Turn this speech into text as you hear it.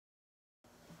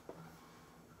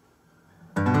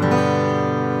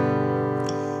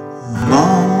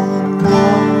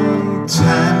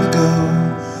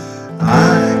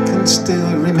can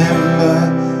still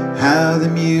remember how the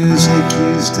music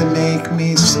used to make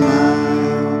me smile.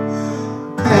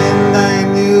 And I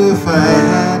knew if I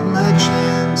had my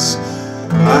chance,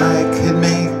 I could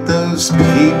make those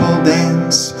people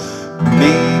dance.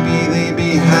 Maybe they'd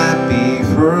be happy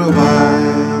for a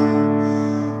while.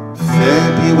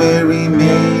 February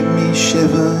made me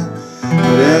shiver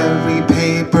with every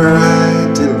paper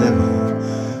I deliver.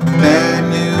 Bad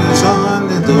news on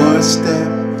the doorstep.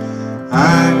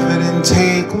 I couldn't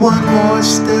take one more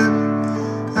step.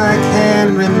 I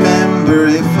can't remember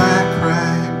if I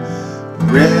cried,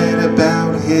 read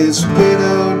about his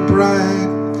widowed bride.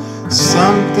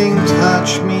 Something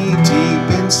touched me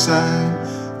deep inside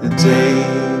the day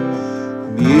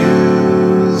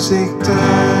music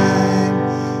died.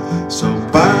 So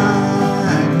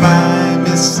bye bye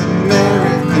Miss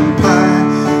American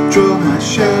Pie. Drove my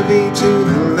Chevy to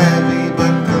the levee,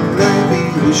 but the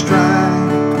levee was dry.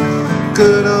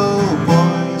 Good old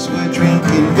boys were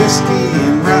drinking whiskey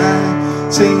and rye,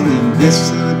 singing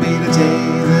this'll be the day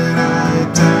that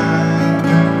I die.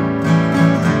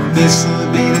 This'll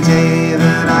be the day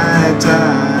that I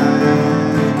die.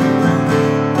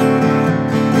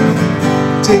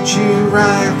 Did you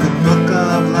write the book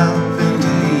of love, and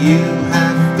do you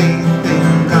have faith in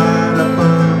God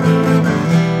above?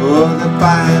 Oh, the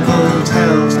Bible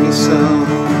tells me so.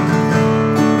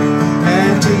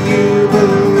 And do you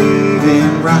believe in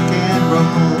rock and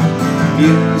roll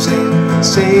music,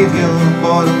 save your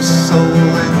mortal soul?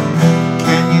 And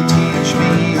can you teach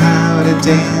me how to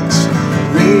dance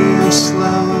real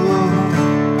slow?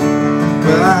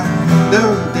 Well, I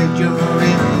know that you're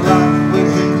in love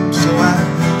with him, so I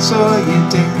saw you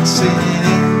dancing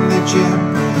in the gym.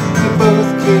 You both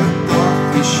kicked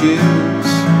off your shoes.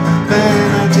 Man,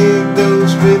 I dig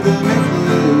those rhythmic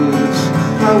blues.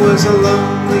 I was a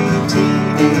lonely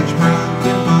teenage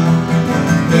broken bum,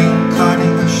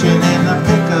 incarnation in a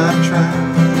pickup truck.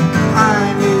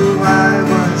 I knew I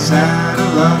was out of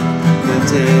luck the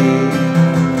day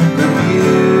the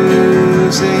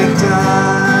music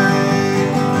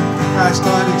died. I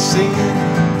started singing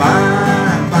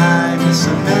bye bye Miss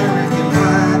American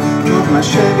Pie. Drove my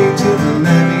Chevy to the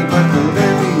levee, but the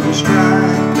levee was dry.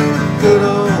 Good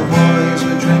old boys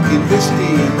were drinking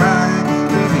whiskey and rye,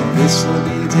 thinking this'll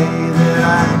be the day that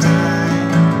I die.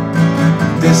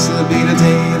 This'll be the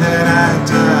day that I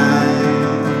die.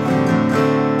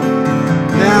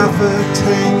 Now for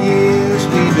 10 years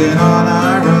we've been on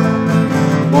our own.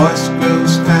 Voice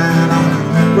grows fat on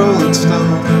a Rolling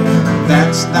Stone.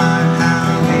 That's not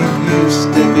how it used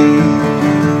to be.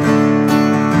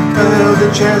 Well, the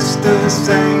Chester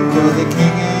sang for the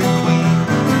king and queen,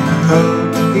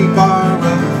 code he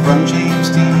borrowed from James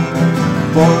Dean.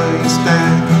 Voice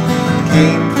that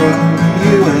came from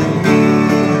you and me.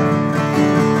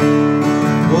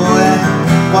 Oh,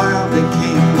 and while the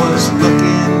king was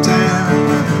looking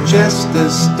down, Chester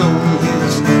stole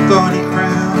his thorny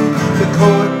crown. The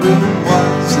courtroom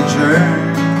was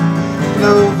adjourned,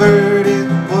 no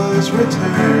verdict was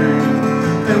returned.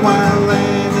 And while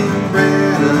Lanning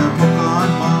read a book on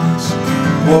monks,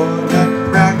 Warner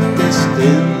practiced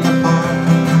in the park,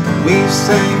 we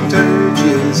sang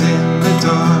dirges in the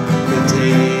dark the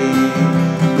day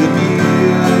the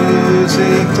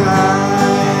music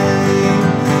died.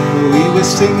 We were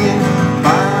singing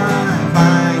bye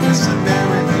bye Miss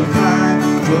American Pie.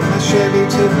 Drove my Chevy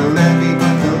to the levee,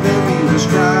 but the levee was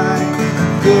dry.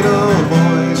 Good old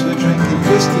boys were drinking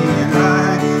whiskey and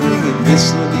rye, thinking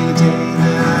this'll be the day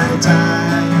that I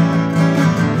die.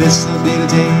 This'll be the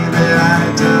day that I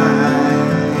die.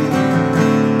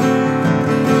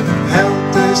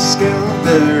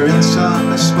 Helter-skelter in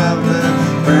summer swelter,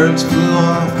 birds flew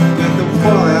off with the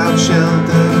fallout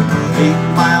shelter,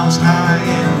 8 miles high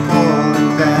and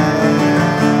falling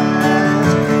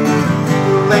fast.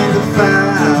 Land of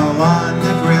foul on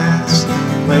the grass,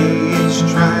 players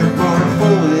tried for a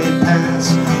forward pass.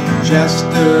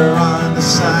 Chester on the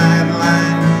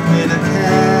sideline in a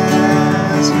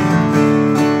cast.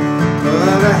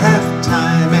 But a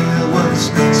halftime air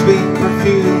was sweet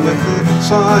perfume, with the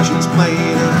sergeants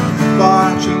played a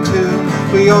marching tune.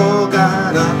 We all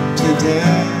got up to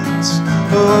dance.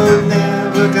 Oh,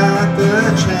 never got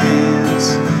the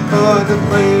chance. Oh, the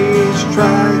players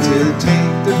tried to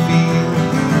take the field.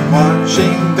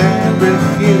 Marching band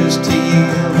refused to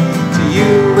yield. Do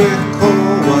you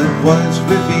recall what was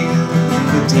revealed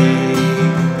the day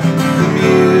the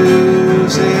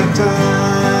music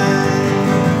died?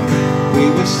 We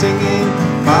were singing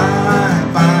bye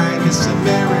bye Miss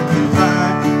American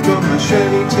Pie. Drove my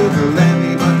Chevy to the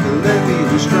levee, but the levee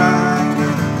was dry.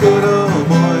 Good old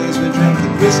boys were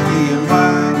drinking whiskey and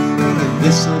rye, thinking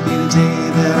this'll be the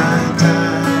day that I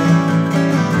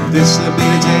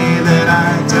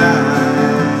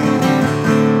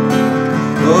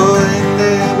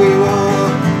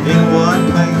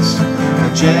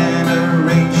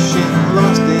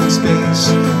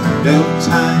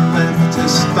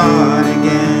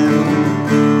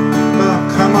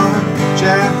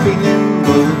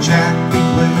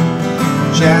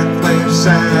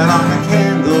sat on a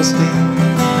candlestick.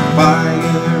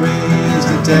 Fire is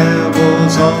the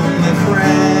devil's only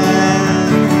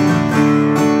friend.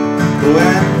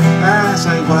 When as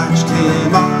I watched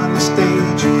him on the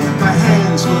stage, my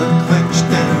hands were clenched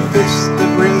and fists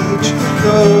of rage.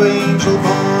 No angel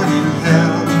born in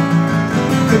hell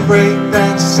could break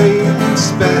that Satan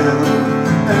spell.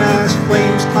 And as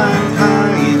flames climbed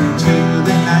high into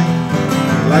the night,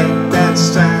 like that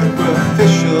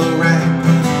sacrificial rite,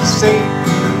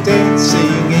 Satan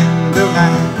dancing in the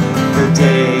light. The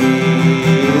day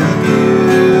the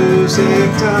music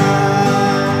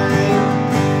died,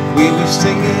 we were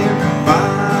singing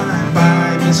bye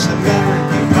bye Miss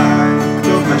American Pie.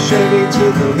 Drove my Chevy to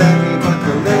the levee, but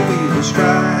the levee was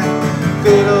dry.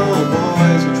 Good old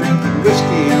boys were drinking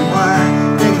whiskey and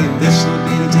wine, thinking this'll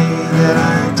be the day that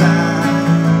I die.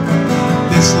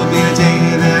 This'll be the day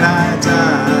that I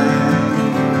die.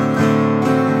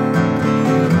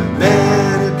 I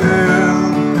met a girl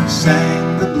who sang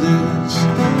the blues.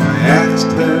 I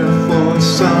asked her for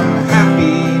some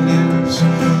happy news.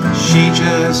 She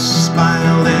just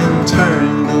smiled and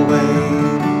turned away.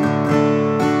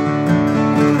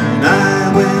 And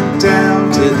I went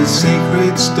down to the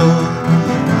sacred store.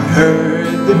 I heard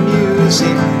the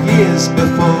music years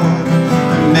before.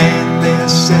 A man there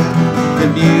said the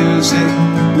music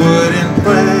wouldn't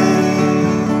play.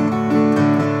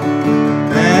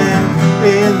 And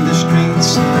in the streets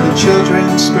the children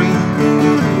screamed,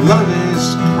 lovers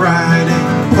cried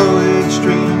and poets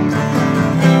dreamed.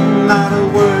 Not a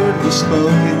word was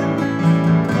spoken,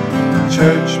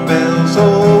 church bells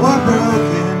all were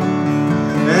broken.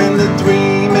 And the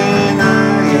three men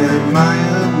I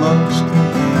admire most,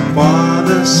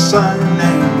 Father, Son,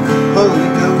 and Holy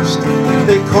Ghost,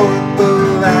 they caught the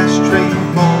last train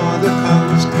for the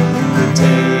coast. The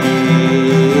day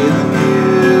the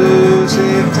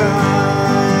music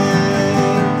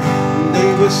died,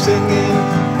 they were singing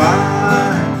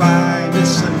bye bye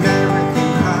Miss American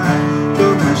Pie.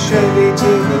 Drove my Chevy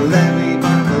to the levee,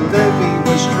 but the levee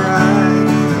was dry.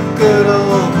 Good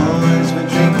old boys were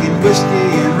drinking whiskey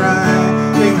and rye,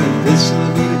 thinking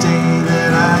this'll be the day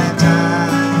that I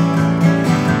die.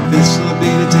 This'll be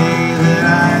the day that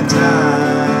I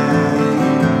die.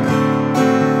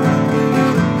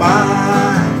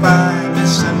 Bye bye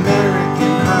Miss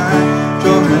American Pie.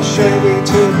 Drove my Chevy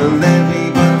to the levee,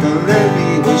 but the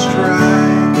levee was dry.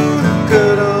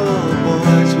 Good old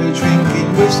boys were drinking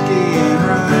whiskey and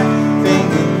rye,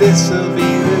 thinking this'll